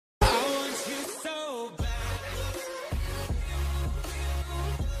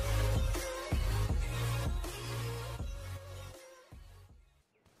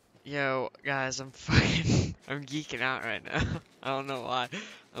Yo, guys, I'm fucking, I'm geeking out right now. I don't know why.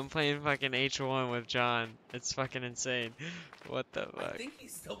 I'm playing fucking H1 with John. It's fucking insane. What the fuck? I think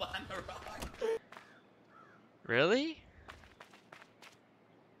he's still behind the rock. Really?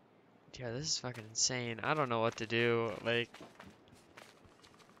 Yeah, this is fucking insane. I don't know what to do. Like,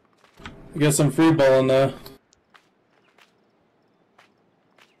 I guess I'm free balling though.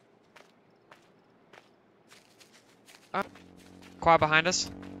 quad behind us.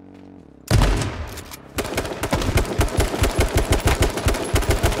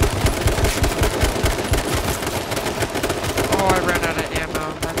 Oh, I ran out of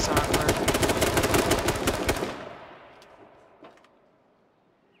ammo. That's awkward.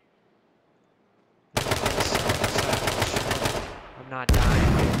 I'm not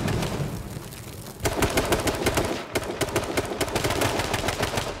dying.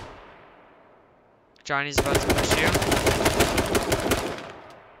 Johnny's about to push you.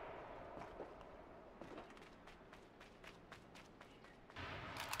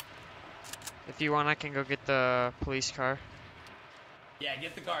 If you want, I can go get the police car. Yeah,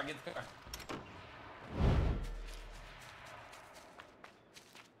 get the car, get the car.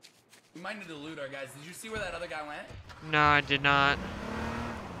 We might need to loot our guys. Did you see where that other guy went? No, I did not.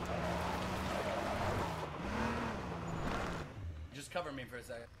 Just cover me for a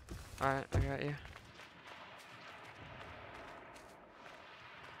second. Alright, I got you.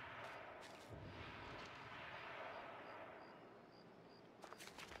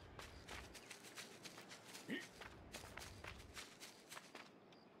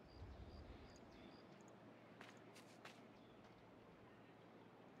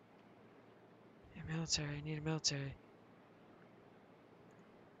 Military, I need a military.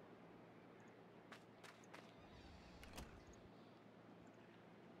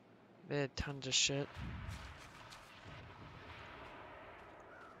 They had tons of shit.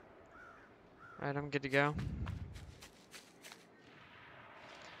 Alright, I'm good to go.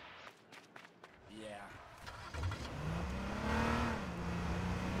 Yeah.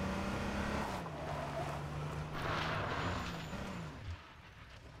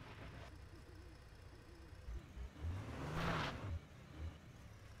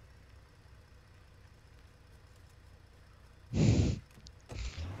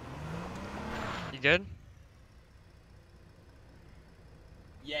 You good?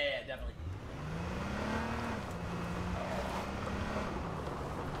 Yeah, definitely.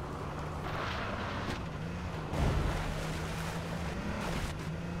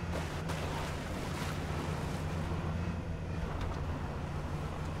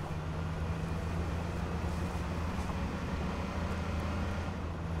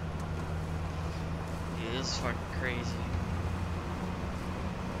 Dude, this is fucking crazy.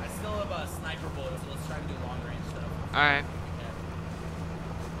 I still have a sniper bullet, so let's try and do long range stuff. Alright.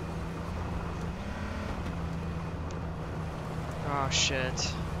 Oh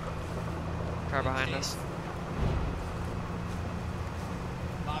shit. Car behind us.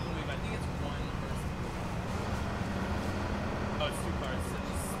 Bob and weave, I think it's one person. Oh, it's two cars, so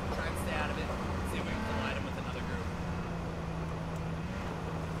just try and stay out of it. See if we can collide them with another group.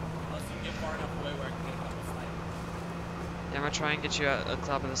 Unless you can get far enough away where I can get a couple snipers. Yeah, I'm gonna try and get you at the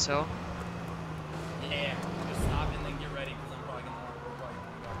top of this hill. Yeah, just stop and then get ready, because I'm probably gonna work. We're probably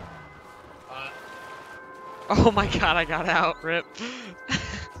gonna go. Oh my god, I got out. Rip.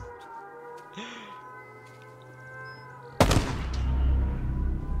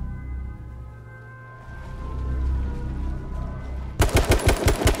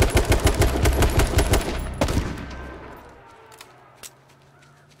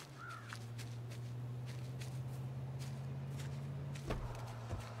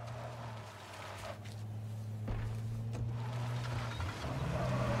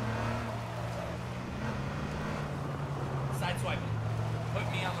 Sideswipe him.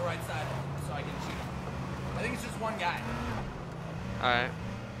 Put me on the right side so I can shoot him. I think it's just one guy. Alright.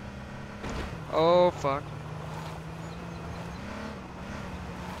 Oh fuck.